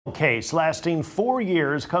Case lasting 4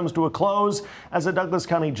 years comes to a close as a Douglas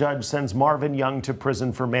County judge sends Marvin Young to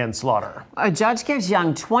prison for manslaughter. A judge gives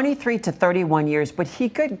Young 23 to 31 years, but he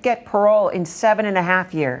could get parole in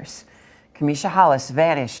 7.5 years. Kamisha Hollis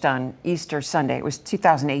vanished on Easter Sunday. It was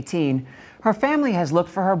 2018. Her family has looked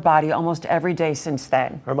for her body almost every day since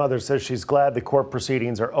then. Her mother says she's glad the court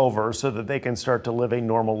proceedings are over so that they can start to live a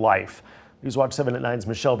normal life. Newswatch 7 at 9's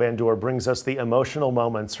Michelle Bandor brings us the emotional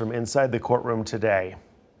moments from inside the courtroom today.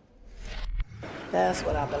 That's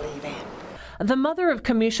what I believe in. The mother of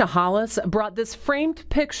Kamisha Hollis brought this framed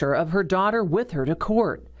picture of her daughter with her to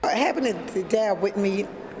court. It happened to Dad with me,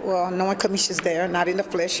 well, knowing Kamisha's there, not in the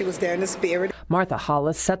flesh, she was there in the spirit. Martha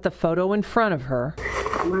Hollis set the photo in front of her.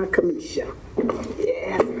 My Kamisha,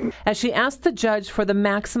 yeah. As she asked the judge for the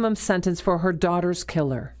maximum sentence for her daughter's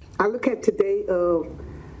killer. I look at today of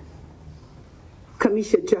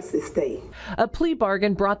Kamisha Justice Day. A plea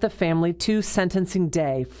bargain brought the family to sentencing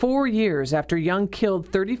day, 4 years after Young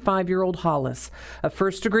killed 35-year-old Hollis. A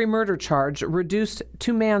first-degree murder charge reduced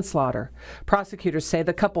to manslaughter. Prosecutors say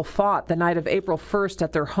the couple fought the night of April 1st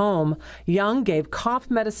at their home. Young gave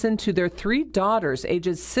cough medicine to their 3 daughters,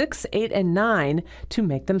 ages 6, 8, and 9, to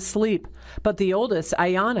make them sleep. But the oldest,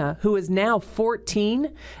 Ayanna, who is now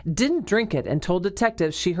 14, didn't drink it and told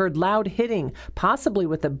detectives she heard loud hitting, possibly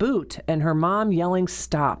with a boot, and her mom yelling,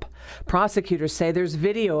 "Stop." Prosecutors say there's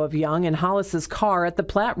video of Young in Hollis's car at the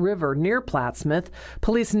Platte River near Plattsmouth.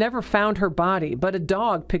 Police never found her body, but a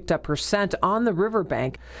dog picked up her scent on the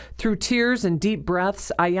riverbank. Through tears and deep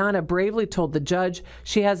breaths, Ayanna bravely told the judge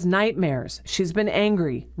she has nightmares. She's been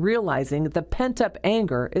angry, realizing the pent-up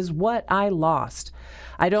anger is what I lost.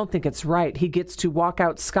 I don't think it's right. He gets to walk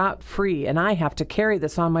out scot-free, and I have to carry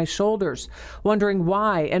this on my shoulders, wondering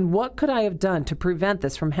why and what could I have done to prevent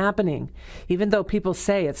this from happening. Even though people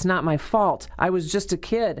say it's not my fault, I was just a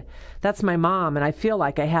kid. That's my mom, and I feel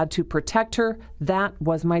like I had to protect her. That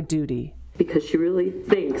was my duty. Because she really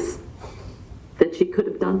thinks that she could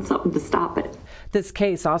have done something to stop it. This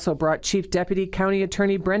case also brought Chief Deputy County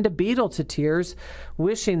Attorney Brenda Beadle to tears,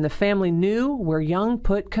 wishing the family knew where Young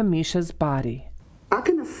put Kamisha's body. I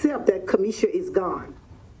can accept that Kamisha is gone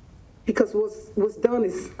because what's done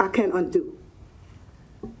is I can't undo.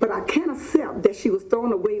 But I can't accept that she was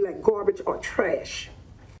thrown away like garbage or trash.